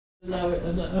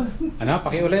Ano?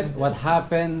 Pakiulit. What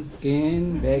happens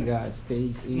in Vegas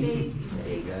stays in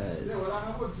Vegas.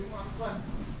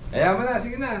 Ayaw mo na,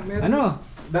 sige na. Meron, ano?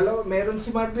 Dalawa, meron si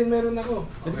Marvin, meron ako.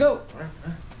 Let's go!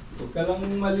 Huwag ka lang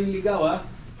maliligaw, ha?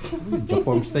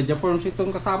 Japorms na Japorms itong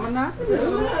kasama natin.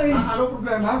 Ano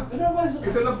problema?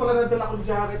 Ito lang pala nadala kong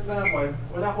jacket na ako.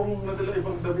 Wala akong nadala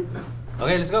ibang damit na.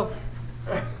 Okay, let's go!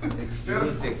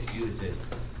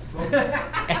 Excuses.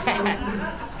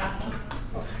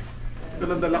 Ito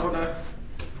lang dala ko na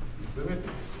damit.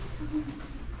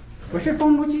 Where's your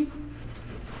phone, Muchi?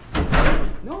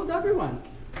 No, the other one.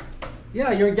 Yeah,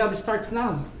 your job starts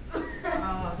now.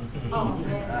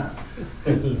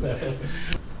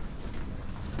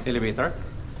 Elevator?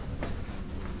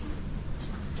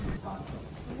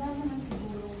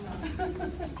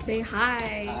 Say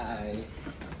hi. Hi.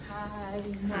 Hi.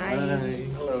 Hi.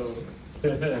 Hello.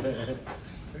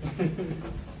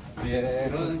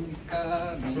 Meron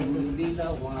kaming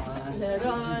dilawan.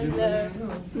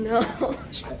 No.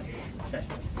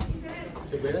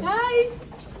 Hi.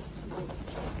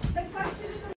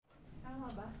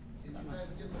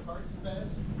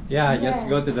 Yeah, just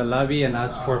go to the lobby and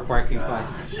ask for parking pass.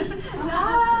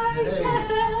 Hi.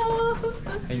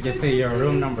 And just say your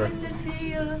room number. Good to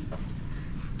see you.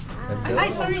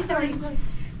 Ay, sorry.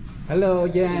 Hello,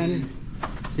 Jen.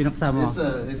 Sino kasama mo?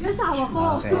 It's Kasama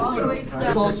ko. Okay.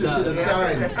 closer to the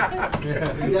side.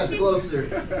 You got closer.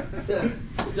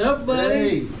 What's up,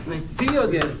 buddy? Hey. Nice to see you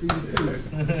again. See you too.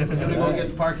 Let me go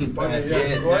get parking pass.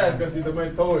 Yes. Go ahead, kasi ito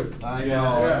may tow it. I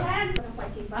know.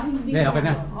 Yeah, okay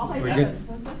na. We're good.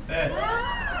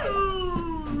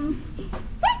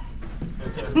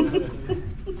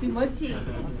 Si Mochi.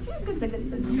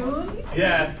 Ganda-ganda yun.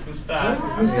 Yes, gusta.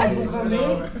 Gusto mo kami?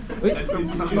 Wait,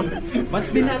 match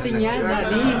din natin yan,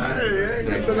 Daddy.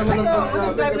 Ganda naman ang pass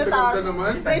natin. Ganda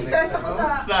naman. Stress ako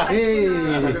sa... Hey!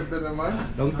 Ganda naman.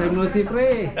 Long time no see,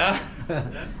 pre.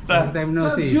 Long time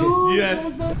no see. Yes.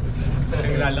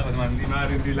 Kilala ko naman. Hindi na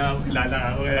rin nila ako. Kilala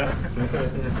ako kaya.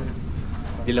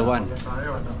 Dilawan. Tayo,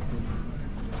 ano?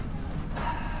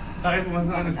 Sa akin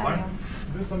pumasok ka nag-park?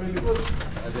 Doon sa may likod.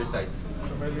 Other side.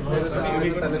 Sa may likod. Pero sa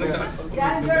may talaga.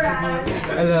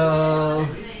 Hello.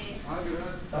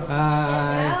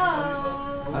 Hi.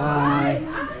 Hi.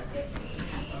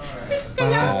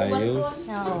 Ayos.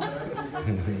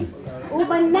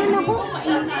 Uban na ako.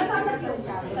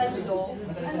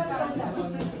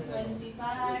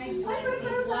 25,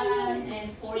 21, and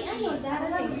 40. Si ano,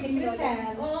 darating si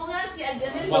Crisel. Oo nga, si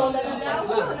Aljanel. Wala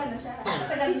na siya.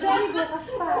 Si Johnny bukas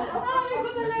pa. Ay, ko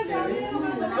talaga.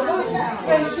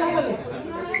 Special.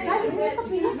 Galing mo ito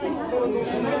Pilipinas.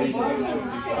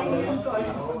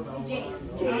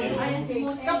 Ayan si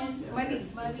Mochi. Mali.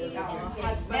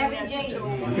 Mary Jane.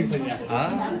 Ah?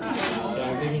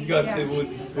 This is God, si Wood.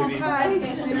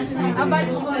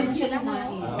 Abadge mo rin siya naman.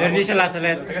 Hindi siya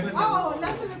lasalet. Oo,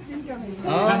 nasa left din kami.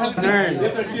 Oh, nerd.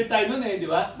 First year tayo nun di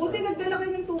ba? Buti nagdala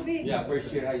kayo ng tubig. Yeah, first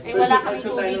year high Eh, school. wala kami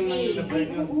tubig eh.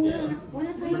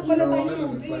 Wala tayo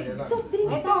tubig. Soft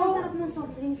drinks pa. Ang sarap ng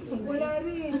soft drinks. Wala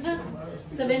rin.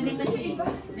 Sa vending machine.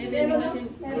 May vending machine.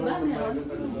 Di ba?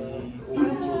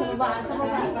 Sa baba. Sa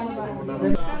baba.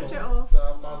 Capture off.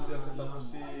 Sa Pablo sa tapos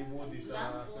si Woody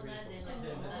sa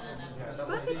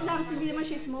Bakit lang? Hindi naman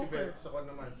siya smoker. Sa kon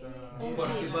naman sa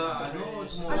Iba, ano,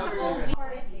 small.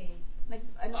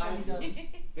 Ano kami doon?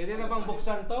 Pwede na bang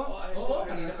buksan to? Oo,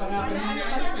 kanina pa nga kami.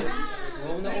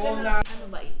 na. Ano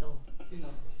ba ito?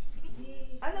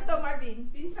 Ano to, Marvin?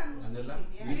 Pinsan mo. Ano lang?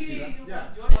 Whiskey lang. yeah.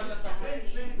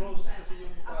 Close kasi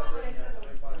yung father niya sa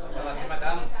may father. Wala si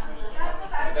Madam.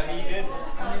 Damigin.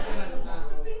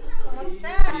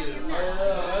 Kumusta?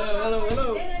 Hello.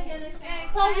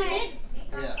 Solid.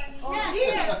 Yeah. Oh,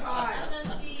 shit!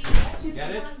 Get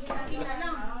it? Buti na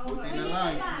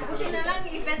lang. Buti na lang,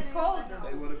 event code.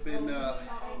 They would have been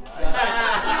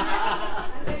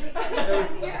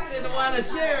Didn't want to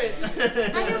share it.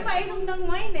 Ayaw pa inom ng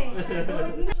wine eh.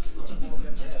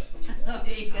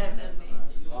 Okay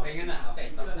nga na. Okay,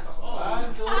 tapos na.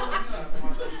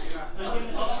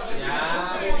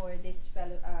 For this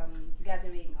fellow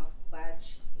gathering of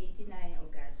batch 89, oh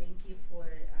God, thank you for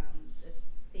the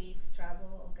safe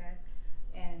travel, oh God,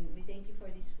 and we thank you for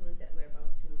this food that we're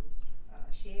about to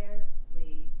share.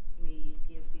 We may it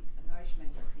give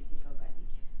nourishment to our physical body.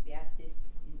 We ask this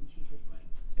in Jesus' name.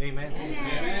 Amen.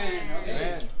 Amen.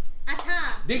 Okay.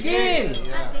 Ata! Digin!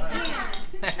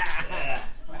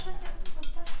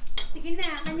 Sige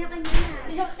na, kanya-kanya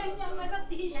na. Kanya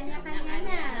manati. Kanya-kanya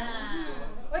na.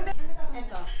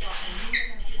 Ito.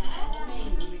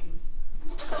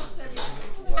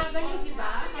 Ganyan si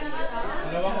ba?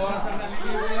 Dalawang oras na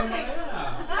naliligo yung mga yan.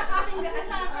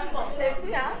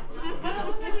 Sexy ha?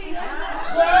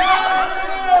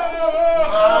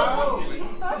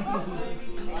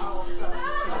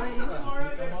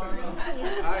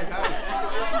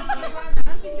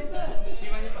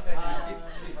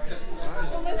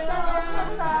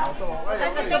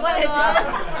 Matangkad ka pa rin.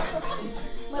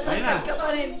 Matangkad ka pa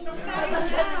rin.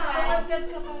 Matangkad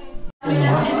ka pa rin.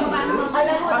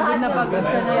 Pagod na pagod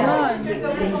ka na yun.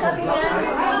 Sabi nga,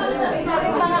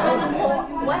 mga anak ko,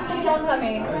 1 day lang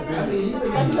kami.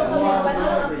 Ganito kami, pasok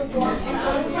ang pupo.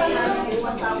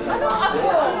 Ano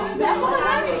ako? Ako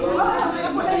marami.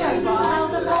 Ako na yan.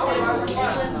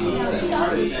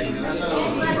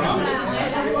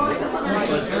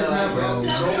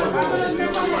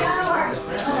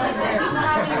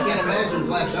 I can't imagine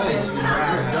black ice.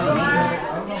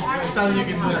 Next time you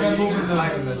can move this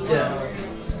like that. Yeah.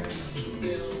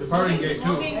 The party gate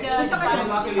too.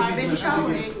 Baby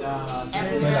shower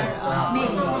everywhere. May.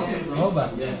 Oo ba?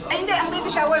 Ay hindi, ang baby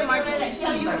shower March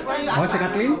 16. Oh, si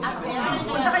Kathleen?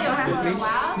 Punta kayo ha?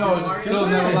 No, it's still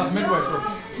never left midway. So.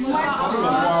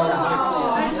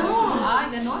 Ah,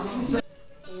 ganon?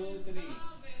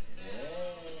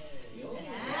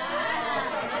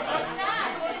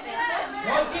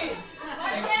 Mochi!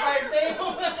 Expired tayo!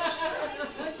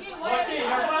 Mochi,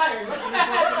 you're fired!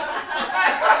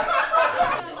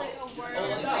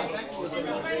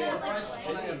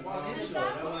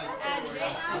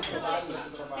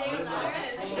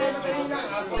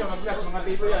 Mga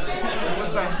tito yan.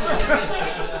 Kumusta?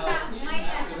 Hey!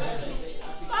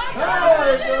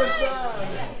 Kumusta?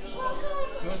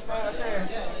 Kumusta ate?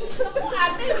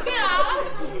 Ate, hindi ah!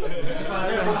 Si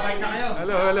Father, makakain na kayo.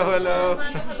 Hello, hello, hello.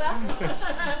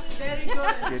 Very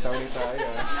good. Kita ulit tayo.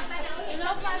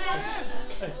 Hello, Father.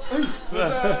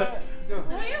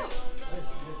 Who are you?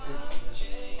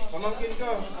 Pamangkin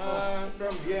ko,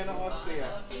 from Vienna, Austria.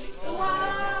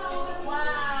 Wow!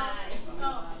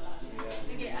 Wow!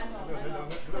 Sige, ano?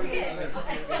 Sige.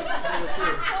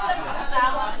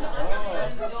 Asawa ko.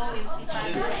 Going si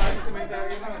Father.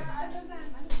 Cemetery nun.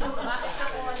 Bakit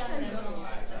ako walang gano'n?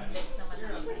 Bless naman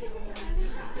ako.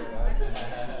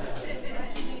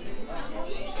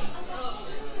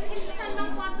 Saan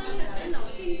bang kwarto ni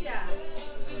Cynthia?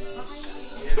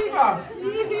 Diba?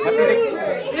 Matirik.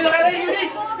 Dito ka na,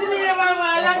 Yulis! Hindi na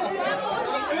mamahalang!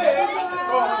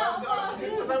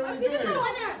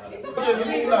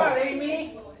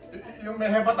 Yung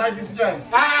may hepatitis dyan.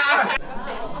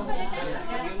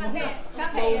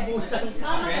 Paubusan.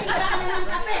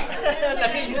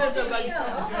 Lagi nyo sa bag.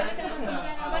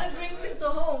 Parang bring this to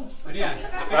home. Ano yan?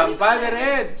 From Father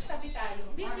Ed.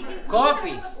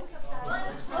 Coffee.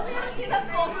 Meron silang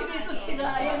coffee dito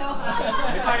sila, you know.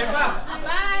 May pa.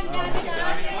 Aban, dami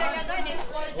talaga.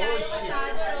 Nespoil tayo sa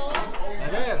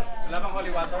Father, wala bang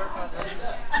holy water?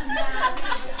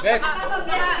 Bek.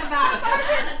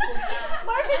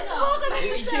 Bakit mo kami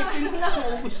Isipin mo na,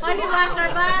 ubus na. Holy water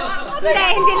ba?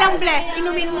 Hindi lang bless.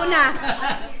 Inumin mo na.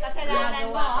 Kasalanan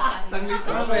mo.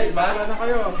 Okay, bahala na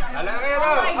kayo. Hala kayo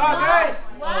na. Oh, guys!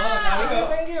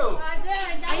 Thank you.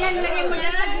 Ayan, lagay mo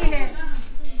dyan sa gilid.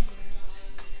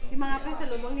 Yung mga pa sa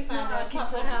lubong ni Father.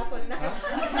 Parapon na.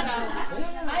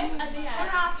 Ay, ano yan?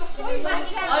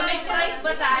 Oh, may prize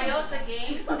ba tayo sa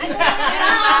game?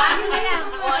 Ano na lang?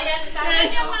 Oh, yan.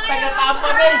 Taga-tapa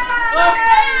rin.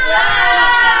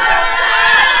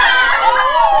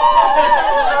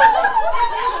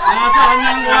 Nasaan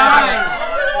yung wine?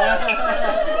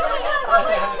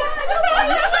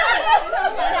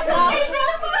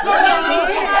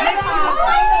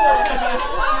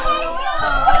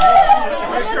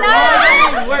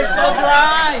 We're so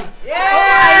dry!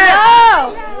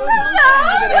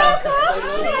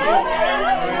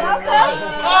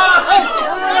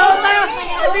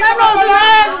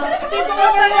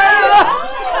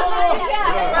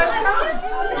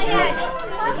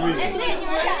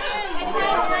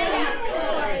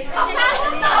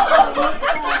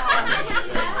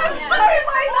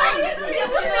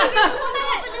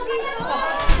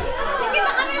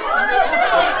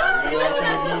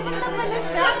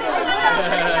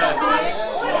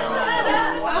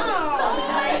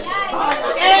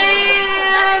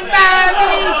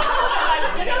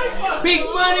 Big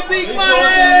money, big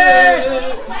money!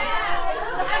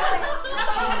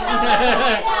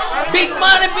 Big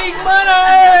money, big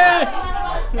money!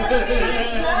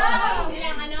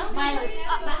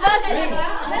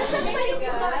 Nasaan pa yung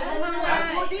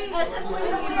Nasaan pa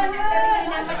yung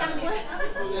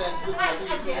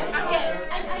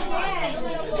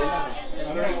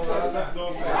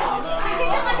Hindi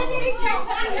na kami ni Richard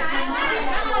sa kanya.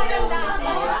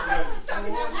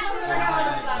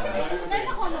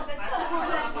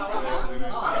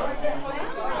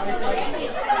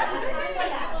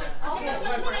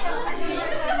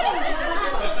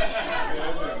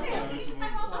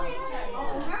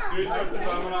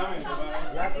 Kasama namin.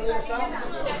 Lahat ng kasama.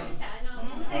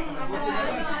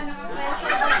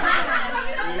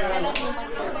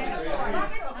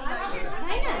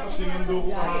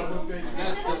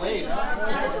 That's delayed, huh?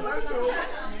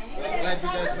 Glad you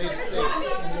guys made it safe.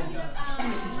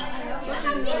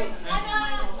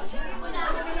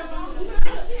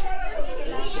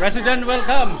 President,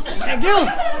 welcome. Thank you.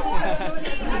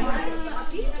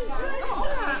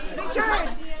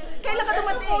 Richard, kailan ka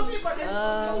dumating?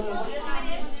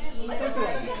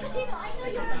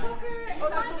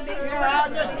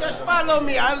 Just follow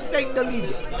me. I'll take the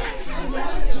lead.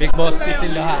 Big boss is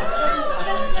in the house.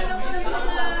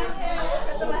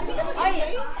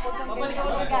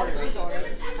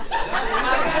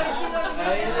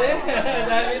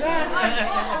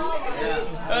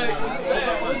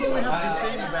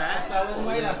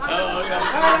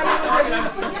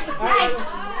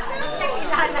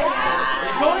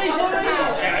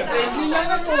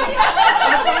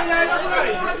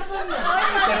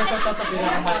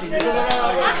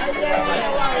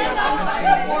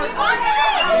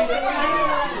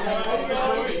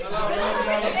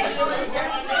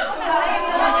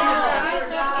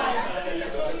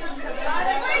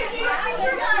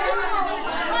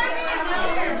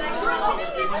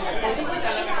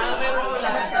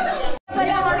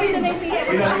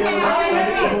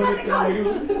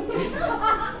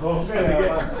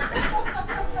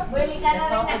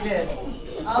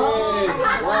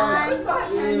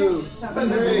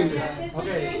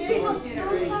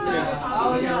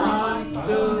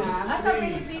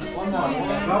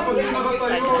 Dapat din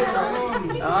nakatayo.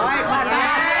 Okay, pasa.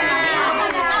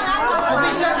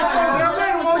 Official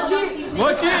programmer, Mochi.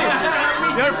 Mochi!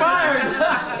 You're fired!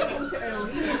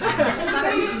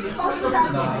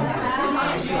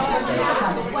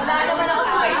 Wala naman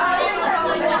ako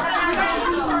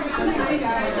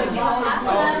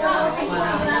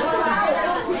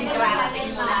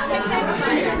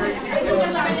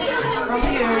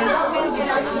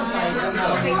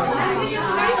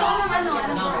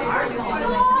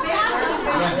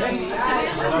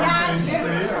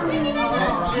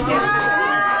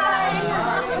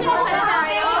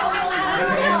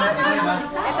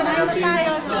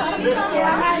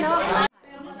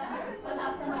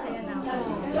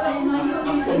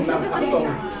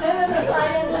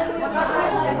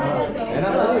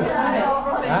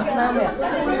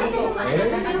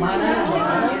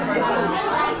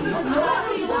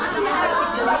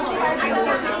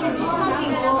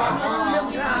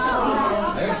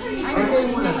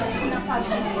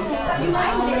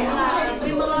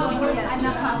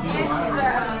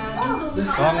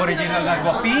Ang original na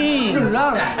guwaping! Yun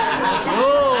lang!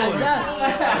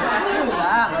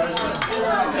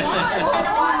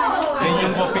 Yun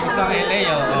yung guwaping sa LA,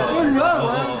 Yun lang!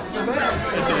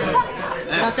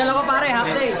 Nasyal ako pare, half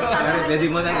day! Pwede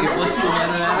mo nang i-post yung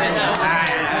ano namin.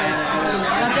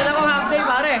 Nasyal ako half day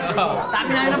pare! Tapi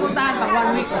na yung napuntahan pag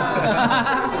 1 week!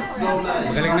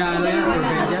 Magaling na ano yan.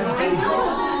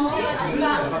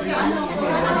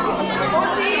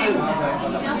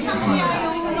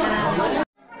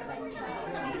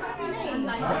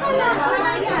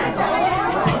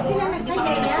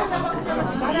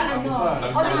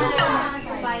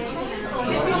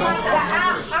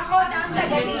 Ako na ang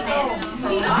taga dito.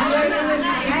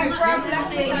 I'm from Las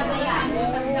Vegas.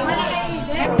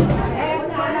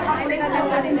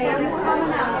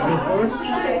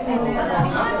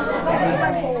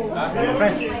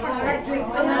 Fresh!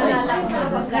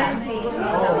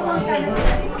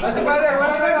 Kasi father,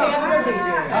 wala kayo.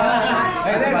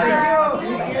 Thank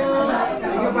you.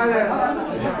 Thank you, father.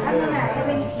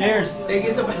 Cheers! Thank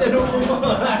you sa pasalubong mo.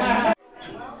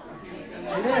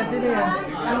 Sino yan? Sino yan?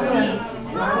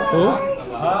 Who?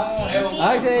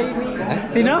 Ay, si Amy.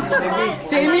 Sino?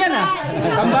 Si Amy yan ah.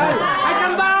 Kambal. Ay,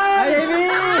 Kambal! Ay, Amy!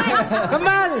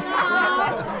 Kambal!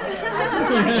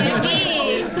 Amy!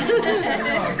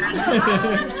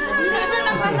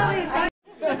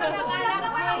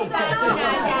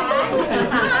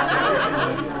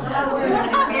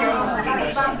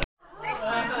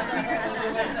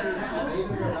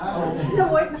 Sa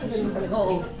work na ganun talaga.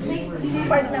 Oo.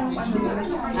 Part ng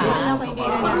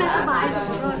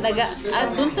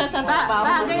Dun sa Santa Pao.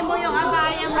 bagay mo yung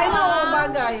abayang. Ay, oo,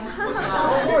 bagay.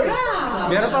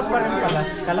 Meron pa pa rin pala.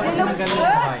 Kala ko na ganun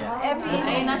yung kaya.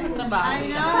 Ay, nasa trabaho.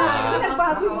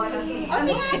 Nagbago mo lang. O,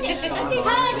 sige, sige. Kasi,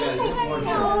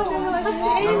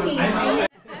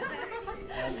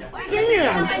 Sino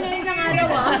yan? ano yung nangaraw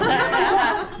ah?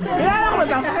 Kilala ko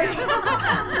ba?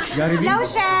 Gary B.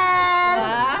 Lotion!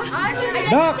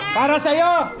 Doc, para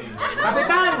sa'yo!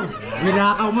 Kapitan!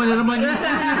 Nilakaw mo na naman yun.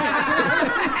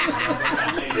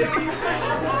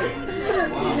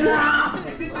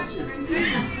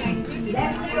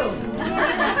 Bless you!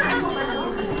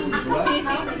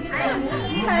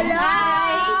 Hello!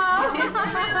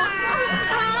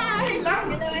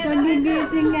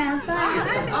 Gigising nga pa.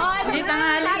 Hindi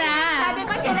tanghali na. Sabi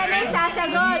ko sila na yung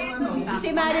sasagot.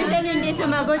 Si Marichelle hindi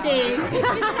sumagot eh.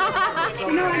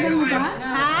 Tinawagan mo ba?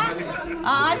 Ha?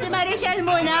 Oo, si Marichelle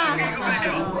muna.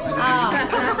 Oo.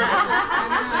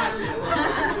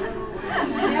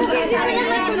 Hindi sila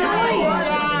natuloy.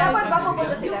 Dapat ba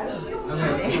pupunta sila?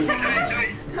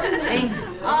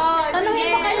 Tanungin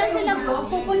mo kailan sila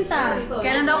pupunta.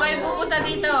 Kailan daw kayo pupunta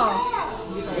dito?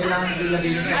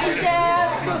 Hi, Chef!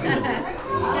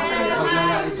 Chef,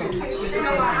 hi!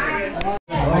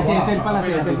 Ay, settle pala,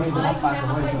 settle. May dumapasok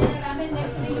ko.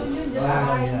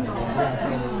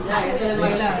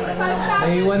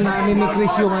 Naiwan namin ni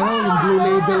Chris yung yung blue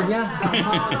label niya.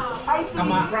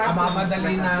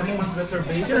 Kamamadali namin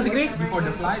reservation. Si Chris? Before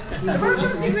the flight.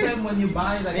 This time when you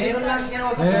buy, like... Meron lang.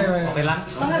 Okay lang?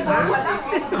 Mga gawa lang.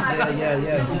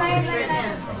 Yeah.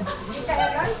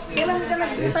 Kailan ka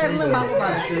nag-retire ng banko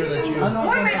ba?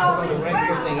 Uy, may office pa!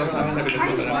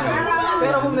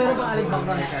 Pero kung meron pang aligbang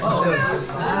ka.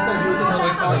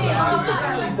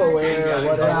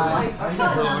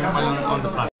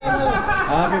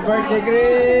 Happy birthday,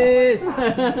 Chris!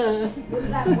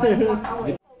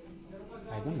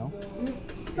 I don't know.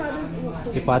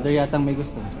 Si Father yatang may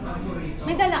gusto.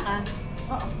 May dala ka?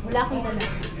 Oo, wala akong dala.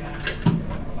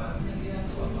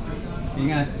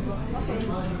 Ingat.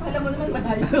 Alam mo naman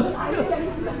malayo.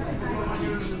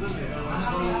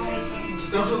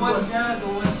 Social ba siya?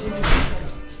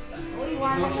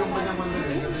 Social ba niya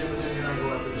mandali?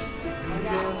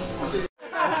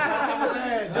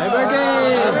 Happy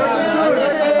birthday!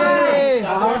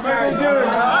 Happy birthday, June!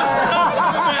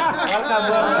 Welcome,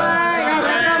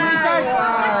 Richard!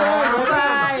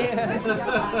 Bye-bye!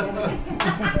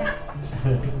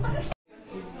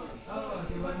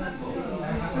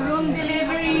 Room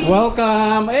delivery!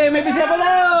 Welcome! Eh, may bisaya pa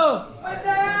tayo!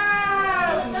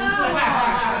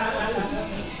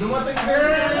 Dumating din!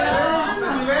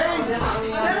 Delay!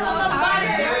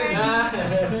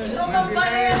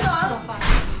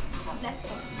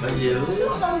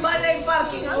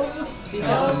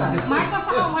 Marcos!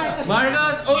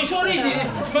 Oh, sorry!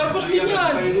 Marcos din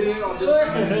yan! Is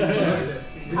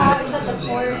that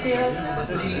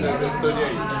the 4-0?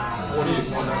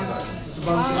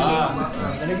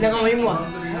 Naglangamay mo ah.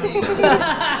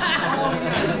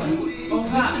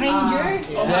 Stranger?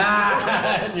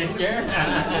 Yeah! Stranger!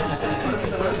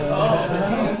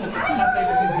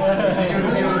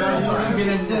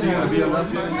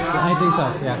 I think so,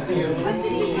 yeah. Good to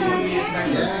see her again.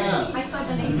 Yeah. I saw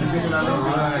the lady.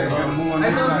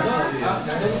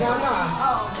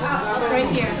 Right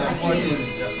here.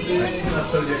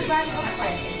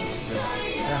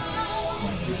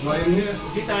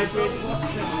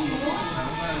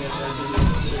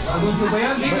 Pag-unso ba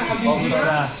yan?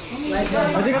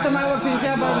 Pwede ka tumawag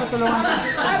Cynthia para matulungan ka.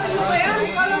 Sabi mo ba yan?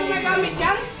 Ikaw lang may gamit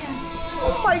yan?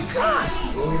 Oh my God!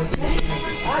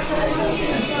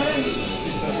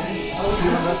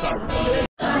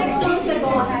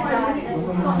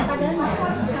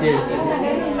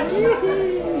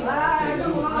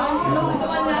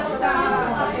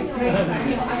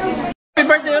 Happy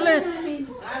birthday ulit!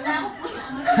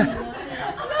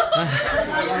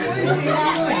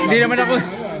 Hindi naman ako.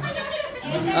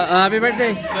 Happy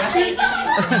birthday!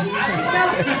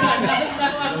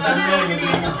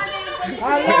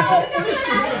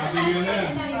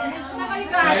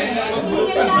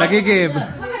 Nagigib.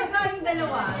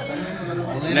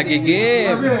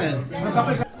 Nagigib.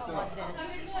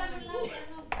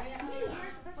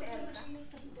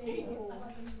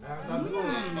 Sabi ko,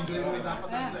 enjoy mo dapat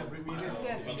natin every minute.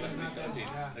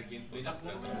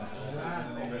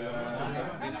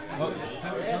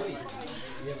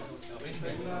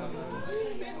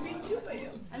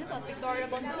 Ano ba? Pictorial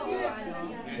ba ito?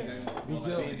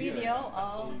 Video?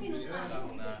 Oh.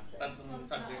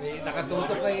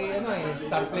 Nakatutok kay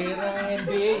star player ng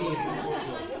NBA eh.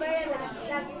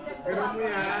 Pero mo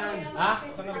yan. Ha?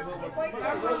 Saan ka nag-work?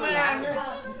 Wala ko.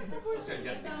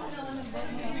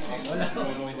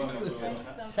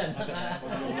 Saan ka?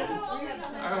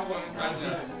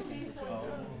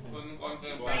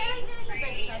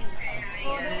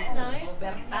 Oh, that's nice.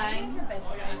 Overtime.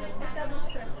 Masyadong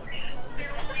stress.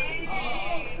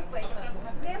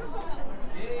 Meron pa siya.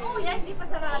 Oh, yan. Hindi pa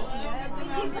sarado.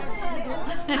 Hindi pa sarado.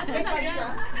 Ano pa siya?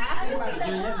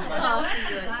 Oh,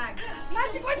 sige.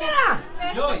 Magic ko niya na!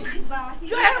 Joy!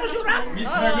 Joy, ano mo sura?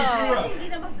 Miss Misura! Hindi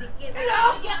na magdikit.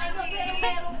 Hello? Yeah, I know,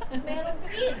 merong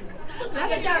skin.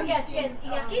 Yes.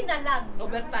 Skin na lang.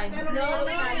 Overtime. No.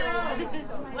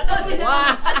 Wala din.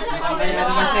 Kaya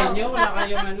naman sa inyo, wala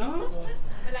kayong ano?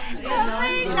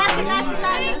 Sila.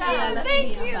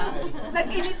 Thank you.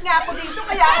 Nag-init nga ako dito,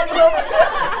 kaya ako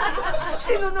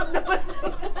Sinunod naman.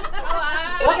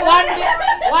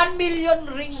 1 million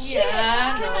ring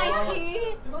yan. Can I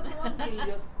see? 1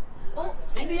 million. Oh,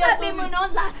 sabi mo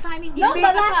noon, last time hindi No, mo the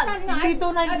last kasal. time na. Hindi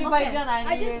 295 yan.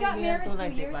 I just got married 2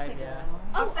 years ago.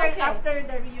 Oh, okay. After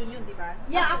the reunion, di ba?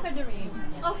 Yeah, after the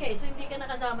reunion. Okay, so hindi ka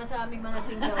nakasama sa aming mga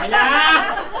single.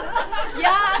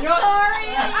 Yeah, I'm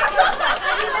sorry. I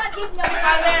did not give no. Si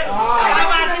Father!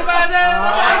 Si Father!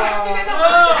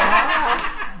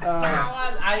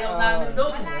 Ayaw namin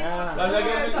doon.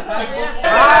 Lalagyan mo tayo.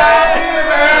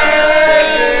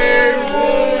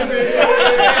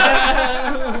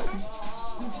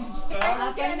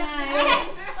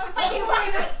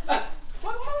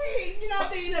 Hindi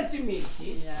natin ilan si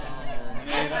Mrs.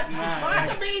 Baka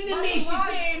sabihin ni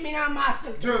Mrs.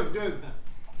 minamasal. Jun.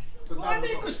 Kung ano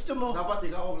yung gusto mo? Dapat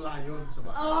ikaw ang lion sa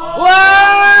bahay.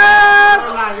 Wow!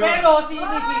 Lion. Pero si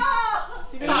Mrs.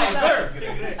 Si Tiger.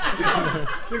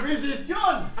 Si Mrs.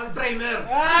 Yun! Ang trainer.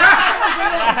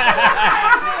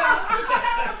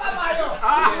 Papayo!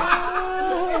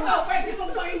 Ito, pwede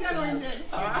mong pakinggan o hindi?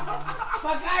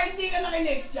 Pagka hindi ka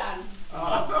nakinig dyan,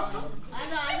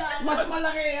 mas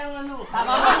malaki ang ano.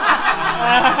 Tama ba?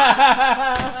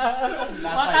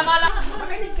 Tama lang.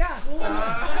 Makinig ka.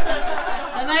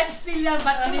 Tonight still yan,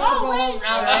 but you need to go home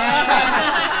now.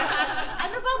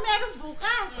 Ano bang meron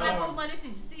bukas? Bago umalis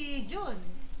si June.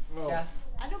 Siya.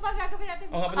 Ano bang gagawin natin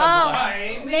bukas?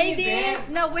 Ladies,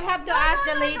 no, we have to ask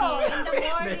the ladies. In the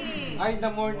morning. Ay, in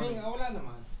the morning. Wala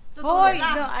naman. Hoy,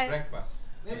 no, Breakfast.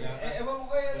 Ewan ko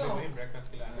kayo, ano?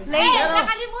 Breakfast kailangan.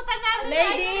 Nakalimutan namin.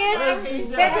 Ladies,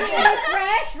 pwede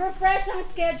refresh ang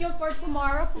schedule for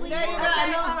tomorrow, please.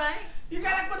 You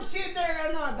gotta consider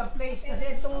the place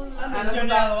kasi itong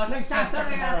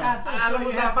nagsasara yata. Alam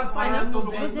mo dapat paano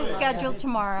tulog. This is scheduled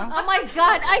tomorrow. Oh my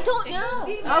God, I don't know.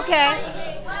 Okay.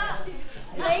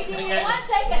 Ladies, 1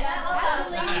 second.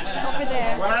 Over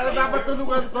there. Wala na dapat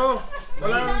tulugan to.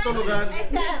 Wala nang tulugan.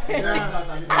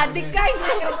 Adik ka,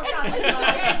 hindi yung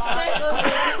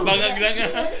Bangag na nga.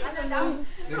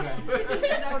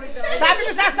 Sabi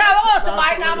ko sa asawa ko, sa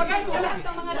bahay na magtulog.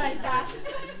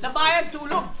 Sa bayan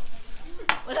tulog.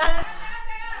 Wala na.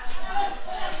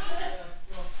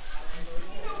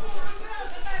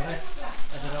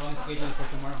 Ano raw ang schedule for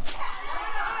tomorrow?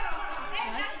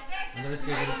 Ano raw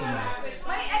schedule tomorrow?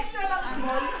 May extra bang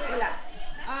small? Wala.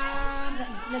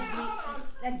 Nag-green.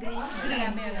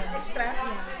 Extra?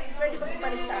 Pwede ba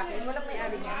pumalit sa akin? Walang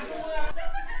may-ari niya.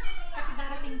 Kasi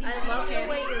darating din I love the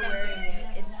way you're wearing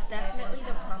it. It's definitely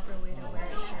the proper way to wear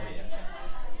a shirt.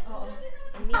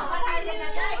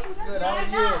 Good, how are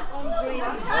you?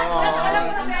 Alam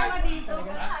mo problema dito.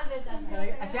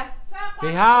 Asya?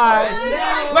 Say hi!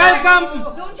 Welcome!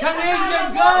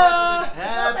 Canadian girl!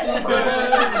 Happy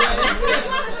birthday!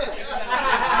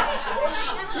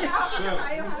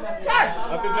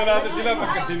 Atid na natin sila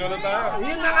pag casino na tayo.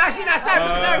 Yun na nga sinasabi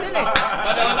ko sa akin eh.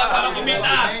 Para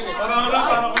kumita.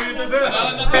 Para kumita sir.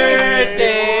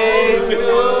 Birthday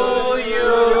to you!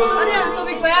 Ano yan?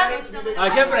 Tubig ba yan? Ah,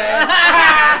 syempre.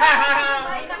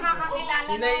 Ay,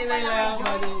 nakakakilala. Inay lang,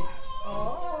 buddy.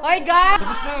 Hoy, guys!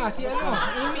 Tapos na, si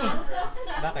Amy.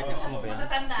 Bakit? Next mo ba yan?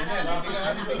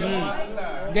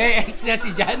 Hindi, ex na si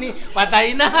Johnny.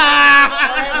 Patay na!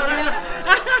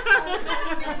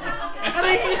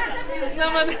 Aray!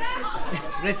 Naman.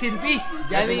 Rest in peace,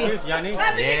 Johnny. Johnny?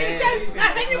 Sabi ni Crisel,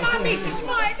 nasan yung mga misis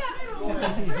mo?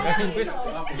 Rest in peace.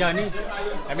 Johnny.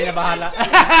 Kami na bahala.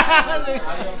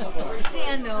 Si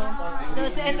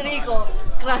si Enrico,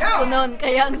 crush ko noon.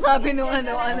 Kaya ang sabi nung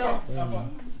ano.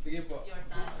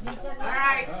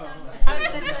 Alright.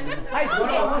 High school.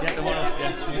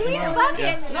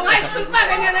 Bakit? Nung high school pa,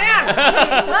 ganyan na yan.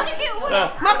 Bakit kayo uwi?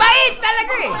 Mabait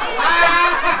talaga eh.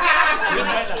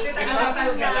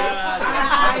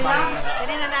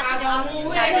 Dali na natin yung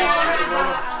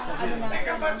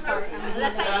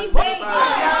Alas 6.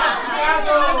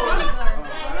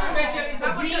 Especially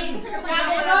the beans.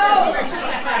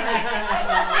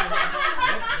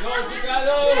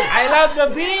 I love the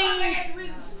beans!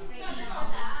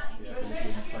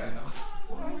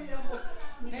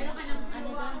 Meron ka ng ano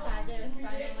doon, father?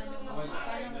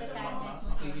 Parang retirement.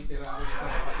 Makikitira ako sa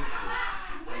kapatid ko.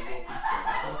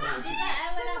 Di ba,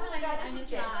 wala pa kayo ano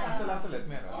siya? Sa Lasalet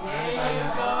meron.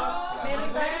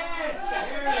 Meron ka.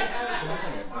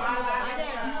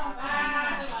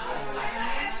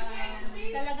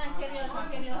 Talagang seryoso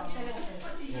talaga.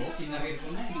 Oo, pinarir ko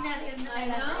na eh. Pinarir na I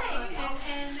know.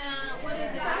 And what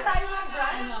is it?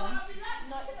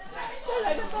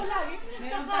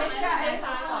 Meron pa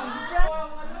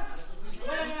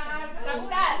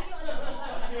Kamsat!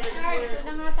 ito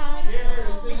na nga tayo.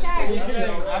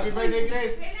 Happy birthday,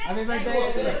 Grace! Happy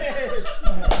birthday!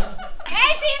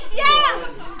 Hey, Cynthia!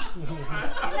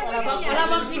 Wala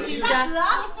bang pisita?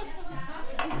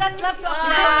 Is that love to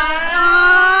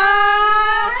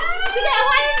sige,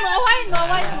 awayin mo.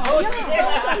 Awayin mo.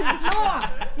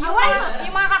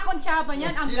 Yung mga kakonsyaba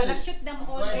niyan, ang gala, shoot them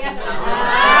all.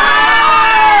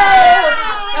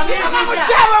 Kami yung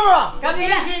Kakonsyaba mo! Kami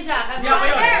yung Sinsa.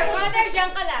 Mother, dyan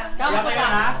ka lang. Come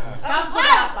to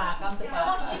Papa.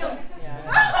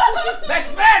 Best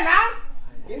friend, ha?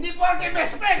 Hindi porke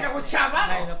best friend, kakonsyaba.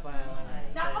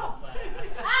 Nako.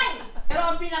 Pero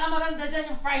ang pinakamaganda dyan,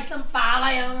 yung price ng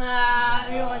palay ang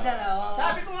yung dyan.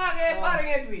 Sabi ko nga kay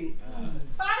paring Edwin.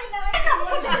 Pare na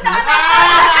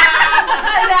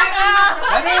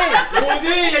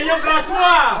Udi! Yan yung crush mo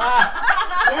ah!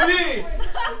 Udi!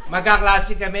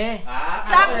 Magkaklase kami.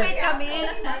 classmate kami.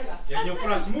 Yan yung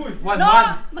crush mo eh. No,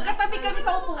 magkatabi kami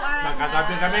sa upuan.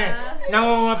 Magkatabi kami.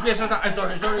 Nangungopia sa... Ay,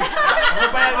 sorry. Ako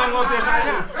pa yung nangungopia sa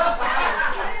kanya.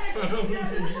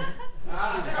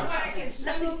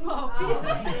 Lasing coffee.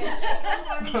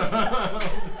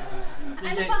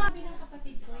 Ano pa kami ng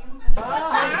kapatid ko?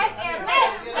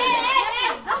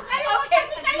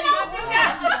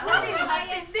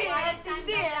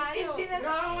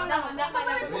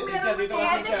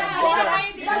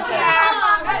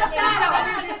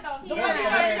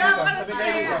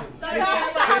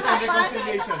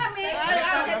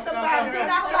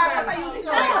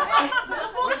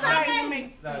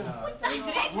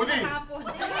 Woody,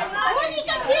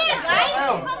 come here, guys!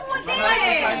 Come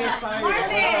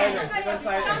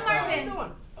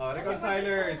Marvin!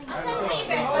 Reconcilers.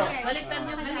 Baliktad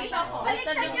yung halita ko.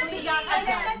 Baliktad yung biga ka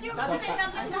dyan. Sabi sa'yo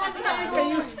lahat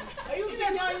sa'yo.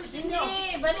 Ayusin nyo.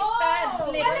 Hindi, baliktad.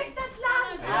 Baliktad lang.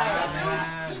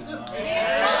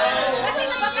 Ayan.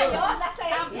 Lasing ba kayo?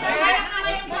 Lasing. Tama lang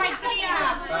naman yung 53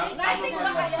 ah. Lasing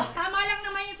ba kayo? Tama lang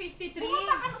naman yung 53.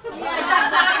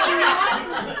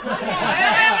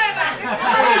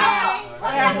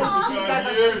 Kaya mo sisika sa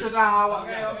ito na hawak.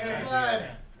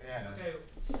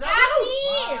 Sabi!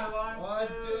 1,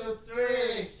 2,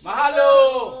 3. Mahalo!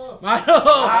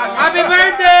 Happy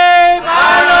birthday!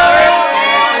 Mahalo!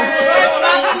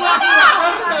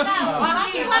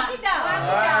 Waki daw.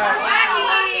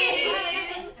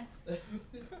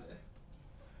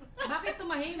 Bakit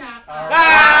tumahimik?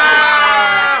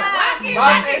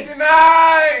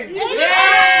 189! 89!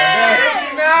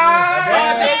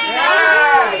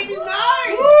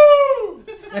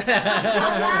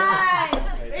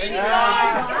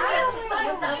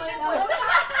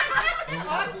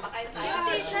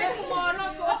 T-shirt tomorrow,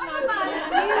 suot natin.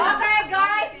 Okay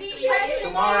guys, t-shirt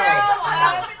tomorrow.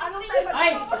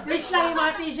 Ay, please lang yung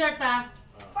mga t-shirt ha.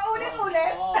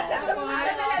 Paulit-ulit.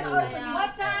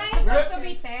 What time? Supposed to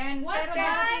be 10. Pero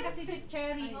darating kasi si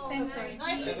Cherry, Spencer.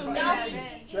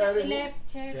 Cherry.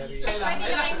 Pwede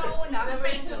lang kayo mauna.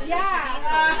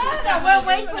 Yeah. We'll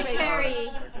wait for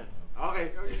Cherry.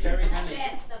 Okay.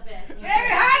 The best. Hey,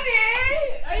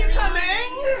 honey! Are you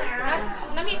coming?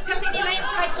 Na-miss kasi nila yung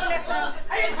flight nila sa...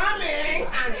 Are you coming,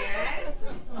 honey?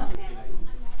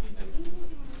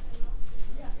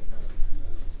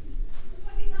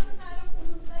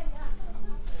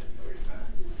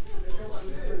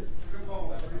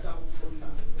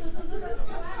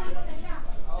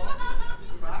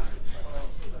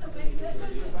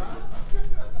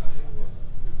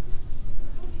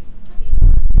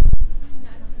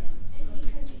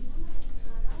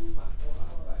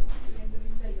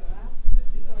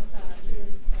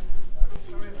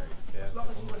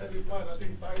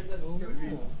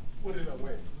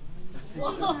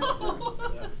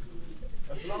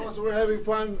 As long as we're having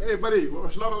fun, hey buddy,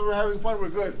 as long as we're having fun, we're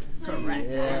good. Correct.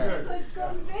 Yeah.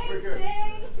 We're good.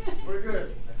 We're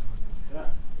good. Yeah.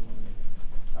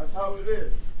 That's how it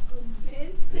is.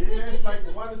 It's like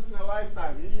once in a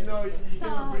lifetime. You know, you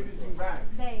can bring this thing back.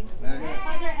 Babe,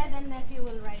 father Ed and nephew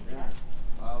will ride with us.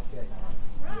 Okay. It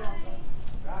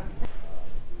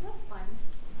was fun.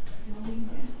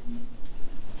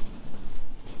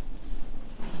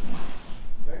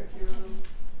 Thank you.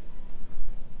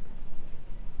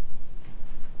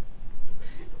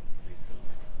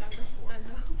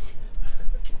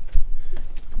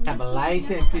 Have a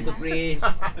license, Tito Chris.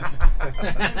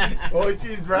 Oh,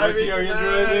 she's driving. Are you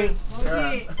driving?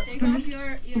 Moji, take off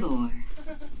your door.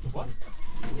 What?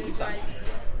 You're driving.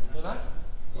 Diba?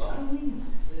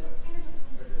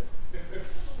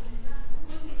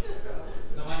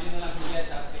 Naman yun na lang si Jen,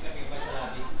 tapos may kapipay sa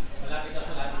labi. Malapit daw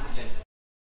sa labi si Jen.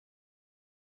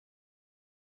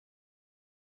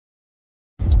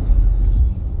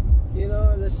 You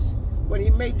know, when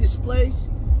he made this place,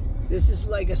 this is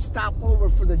like a stopover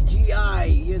for the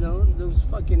GI, you know, those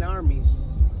fucking armies.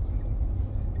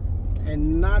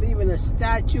 and not even a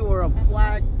statue or a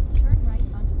plaque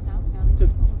to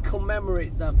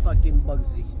commemorate that fucking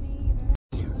Bugsy.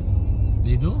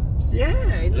 They do? Yeah,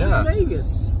 in Las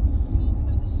Vegas.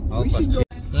 Oh, We should go.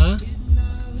 Huh?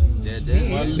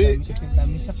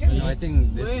 No, I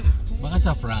think this. Baka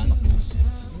sa front.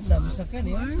 Why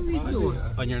are we doing?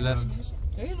 On your left.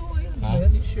 Huh?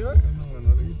 Sure?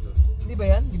 Di ba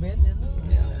yan? Yeah,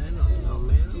 I don't know,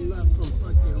 man. I'm not from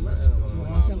fucking West Coast.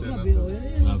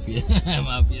 Mafia.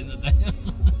 Mafia na tayo.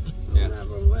 I'm not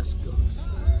from West Coast.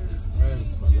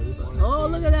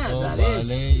 Oh, look at that. Oh, That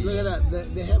ballet. is. Look at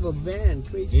that. They have a van.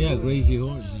 Crazy. Yeah, Crazy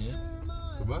Horse. Yeah.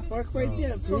 Park right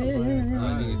there. Front.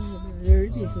 There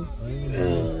it is. Oh,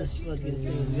 this fucking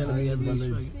thing is gonna be at least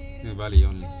fucking. Bali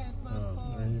only.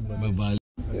 Bali.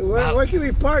 Where can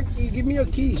we park? You give me your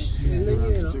keys. And then,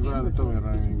 you know.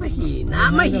 Mahina.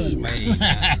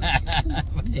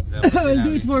 I'll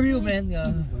do it for you, man.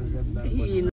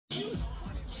 Mahina.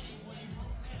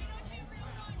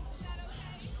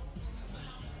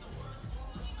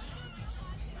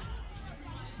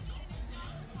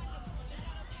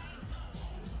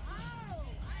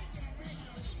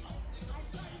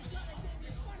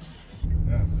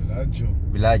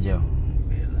 Bellagio.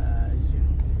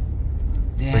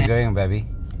 Where you going, baby?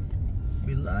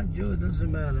 Bellagio,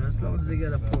 doesn't matter as long as they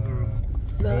got a poker room.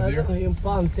 Yung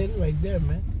fountain right there,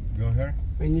 man. Go here?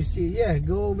 When you see, yeah,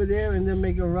 go over there and then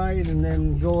make a right and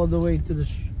then go all the way to the,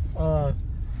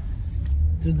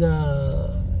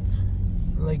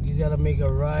 like you gotta make a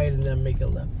right and then make a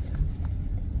left.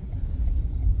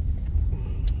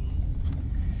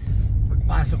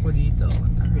 Pagpasok ko dito,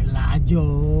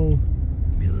 Bellagio.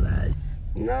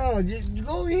 No, just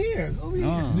go here. Go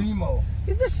here. Limo.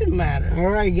 It doesn't matter.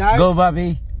 All right, guys. Go,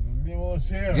 Bobby. Limo's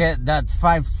here. Get that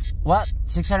 $600?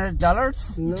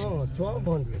 No,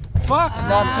 $1,200. Fuck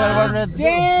that $1,200.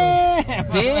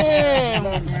 Damn.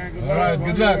 All right,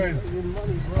 good luck.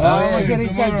 Oh, si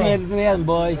Richard, swerte yan,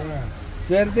 boy.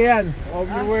 Swerte yan.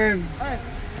 Hope you win.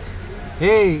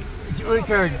 Hey,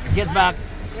 Richard, get back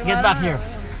here.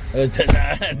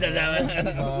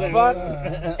 Fuck.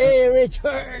 Hey,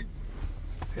 Richard.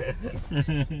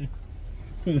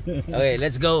 Okay,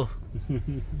 let's go.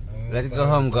 Let's go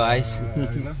home, guys.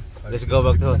 Let's go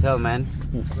back to the hotel, man.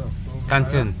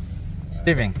 Cancun.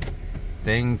 Leaving.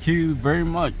 Thank you very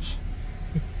much.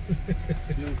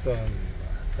 Hilton,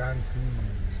 Cancun.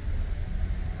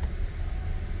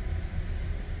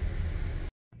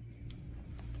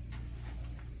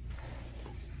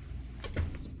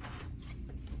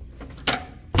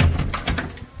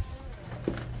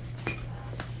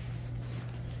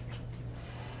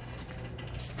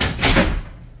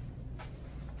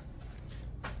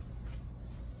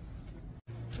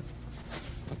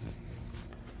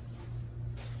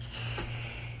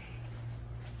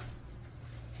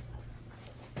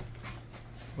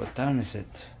 What time is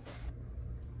it?